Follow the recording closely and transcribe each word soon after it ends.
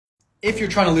If you're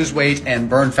trying to lose weight and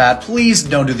burn fat, please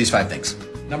don't do these 5 things.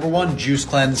 Number 1, juice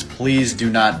cleanse. Please do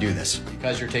not do this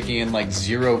because you're taking in like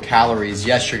 0 calories.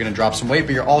 Yes, you're going to drop some weight,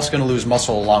 but you're also going to lose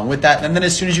muscle along with that. And then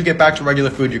as soon as you get back to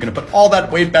regular food, you're going to put all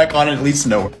that weight back on and it leads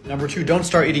nowhere. Number 2, don't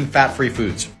start eating fat-free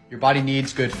foods. Your body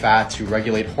needs good fat to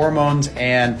regulate hormones,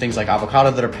 and things like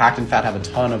avocado that are packed in fat have a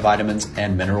ton of vitamins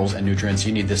and minerals and nutrients.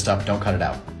 You need this stuff. Don't cut it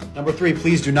out. Number 3,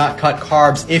 please do not cut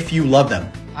carbs if you love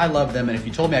them. I love them, and if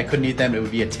you told me I couldn't eat them, it would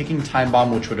be a ticking time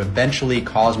bomb, which would eventually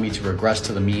cause me to regress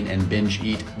to the mean and binge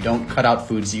eat. Don't cut out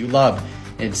foods that you love.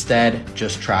 Instead,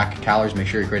 just track calories. Make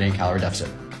sure you're creating a calorie deficit.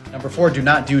 Number 4, do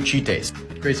not do cheat days.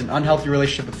 It creates an unhealthy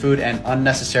relationship with food and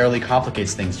unnecessarily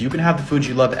complicates things. You can have the foods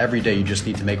you love every day. You just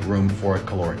need to make room for it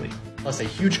calorically. Plus, a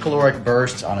huge caloric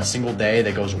burst on a single day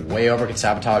that goes way over can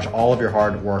sabotage all of your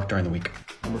hard work during the week.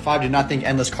 Number 5, do not think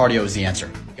endless cardio is the answer.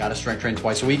 You gotta strength train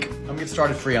twice a week. Come get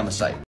started free on the site.